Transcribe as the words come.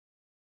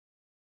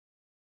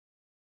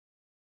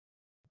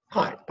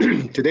Hi,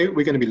 today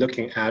we're going to be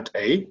looking at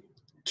a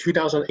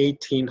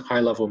 2018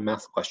 high-level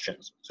math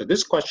questions. So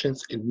these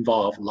questions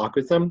involve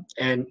logarithm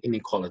and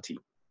inequality.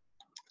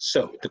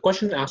 So the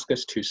question asks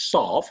us to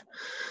solve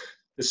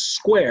the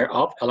square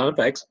of ln of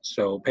x.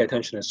 So pay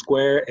attention to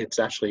square, it's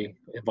actually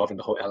involving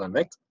the whole ln of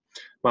x,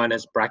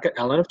 minus bracket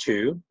ln of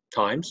 2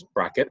 times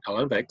bracket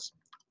ln of x,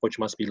 which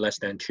must be less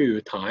than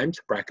 2 times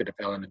bracket of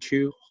ln of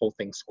 2 whole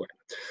thing squared.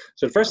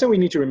 So the first thing we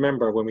need to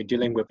remember when we're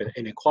dealing with an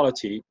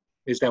inequality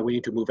is that we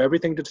need to move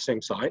everything to the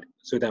same side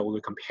so that we're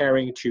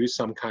comparing to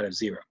some kind of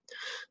zero.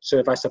 So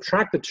if I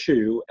subtract the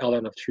 2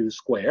 ln of 2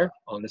 square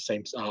on the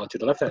same to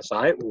the left hand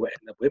side, we will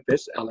end up with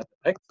this ln of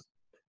x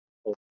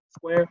whole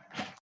square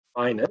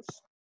minus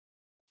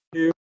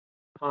 2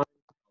 times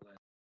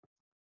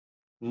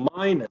ln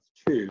minus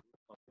 2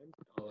 times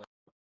ln of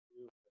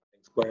 2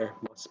 square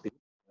must be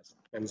less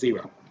than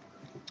 0.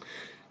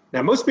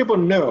 Now, most people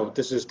know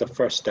this is the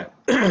first step,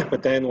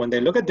 but then when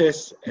they look at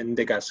this and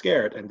they got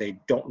scared and they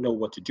don't know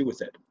what to do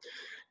with it.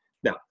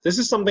 Now, this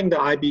is something that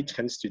IB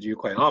tends to do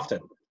quite often,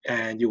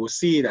 and you will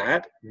see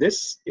that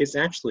this is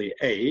actually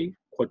a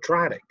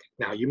quadratic.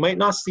 Now, you might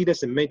not see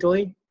this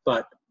immediately,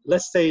 but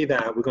let's say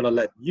that we're going to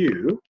let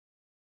u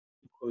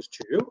equals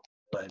to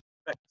ln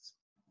x.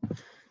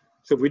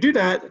 So if we do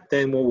that,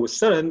 then all of a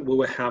sudden we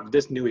will have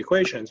this new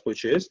equations,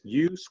 which is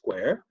u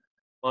squared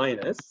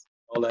minus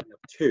ln of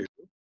 2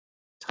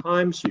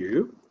 times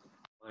u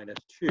minus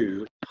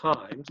 2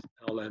 times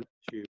ln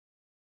 2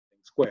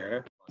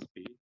 squared must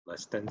be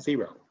less than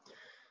 0.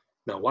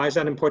 Now, why is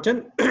that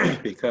important?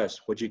 Because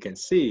what you can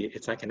see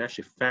is I can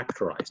actually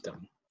factorize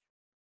them.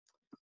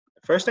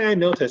 The first thing I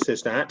notice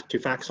is that to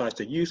factorize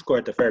the u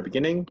squared at the very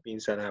beginning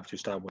means that I have to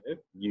start with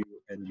u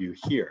and u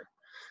here.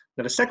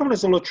 Now, the second one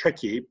is a little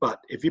tricky, but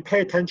if you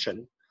pay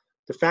attention,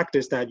 the fact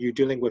is that you're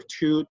dealing with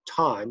 2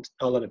 times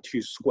ln of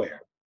 2 squared.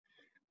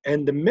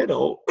 In the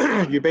middle,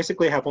 you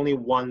basically have only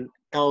one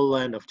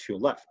ln of 2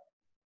 left.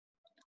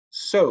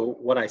 So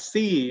what I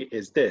see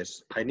is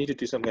this. I need to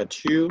do something like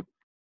 2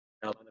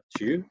 ln of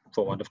 2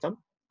 for one of them,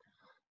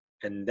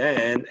 and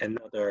then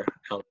another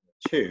ln of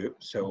 2.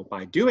 So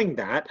by doing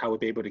that, I would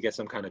be able to get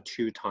some kind of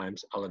 2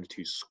 times ln of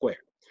 2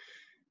 squared.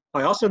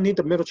 I also need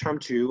the middle term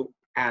to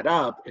add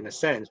up, in a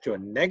sense, to a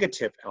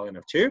negative ln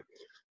of 2.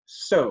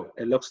 So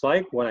it looks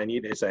like what I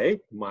need is a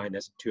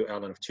minus 2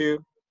 ln of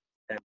 2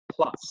 and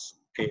plus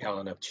a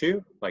ln of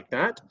 2, like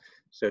that.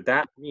 So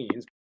that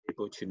means we're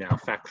able to now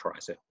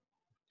factorize it.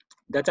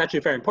 That's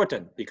actually very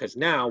important because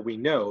now we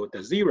know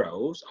the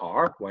zeros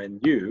are when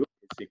u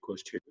is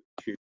equals to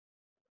 2,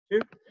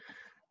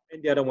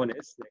 and the other one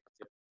is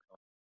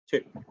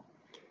negative 2.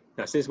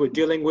 Now, since we're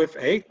dealing with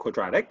a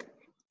quadratic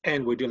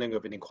and we're dealing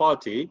with an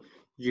inequality,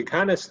 you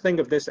kind of think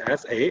of this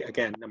as a,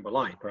 again, number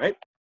line, right?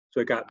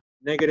 So we got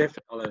negative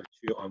ln of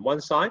 2 on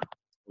one side.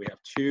 We have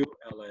 2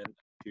 ln of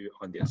 2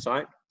 on the other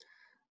side.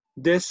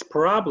 This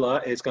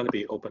parabola is going to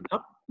be opened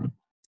up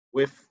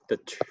with the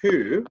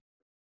 2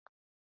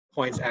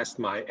 points as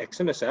my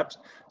x-intercepts.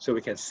 So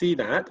we can see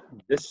that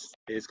this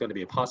is going to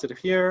be a positive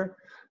here.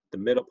 The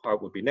middle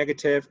part will be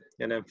negative.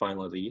 And then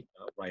finally,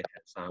 the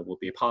right-hand side will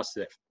be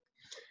positive.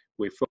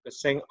 We're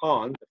focusing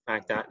on the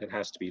fact that it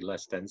has to be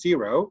less than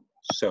 0.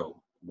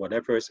 So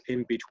whatever is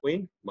in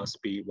between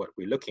must be what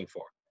we're looking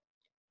for.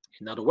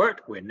 In other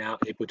words, we're now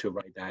able to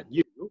write that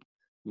u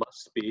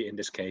must be, in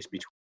this case,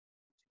 between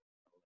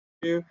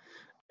 2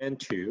 and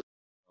 2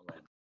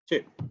 ln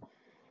 2.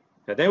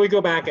 Now then we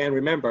go back and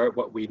remember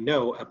what we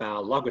know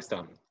about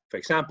logarithm. For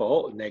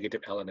example,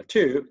 negative ln of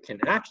 2 can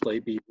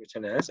actually be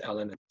written as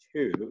ln of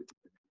 2 to the negative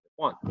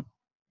 1.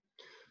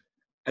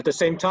 At the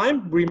same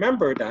time,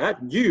 remember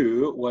that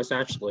u was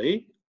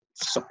actually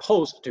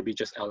supposed to be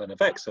just ln of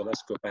x. So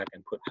let's go back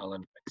and put ln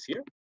of x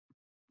here.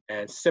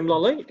 And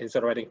similarly,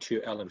 instead of writing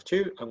 2 ln of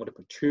 2, I'm going to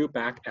put 2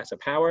 back as a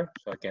power.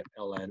 So I get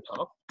ln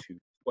of 2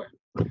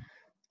 squared.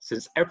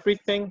 Since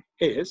everything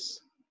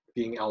is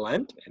being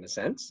ln'd, in a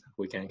sense,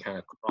 we can kind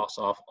of cross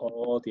off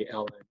all the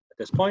ln at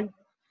this point.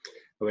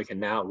 And we can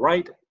now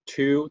write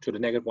 2 to the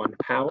negative 1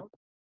 power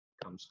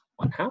becomes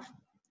 1/2.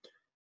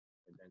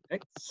 And then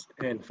x,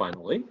 and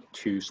finally,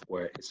 2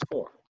 squared is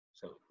 4.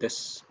 So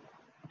this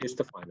is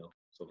the final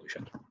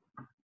solution.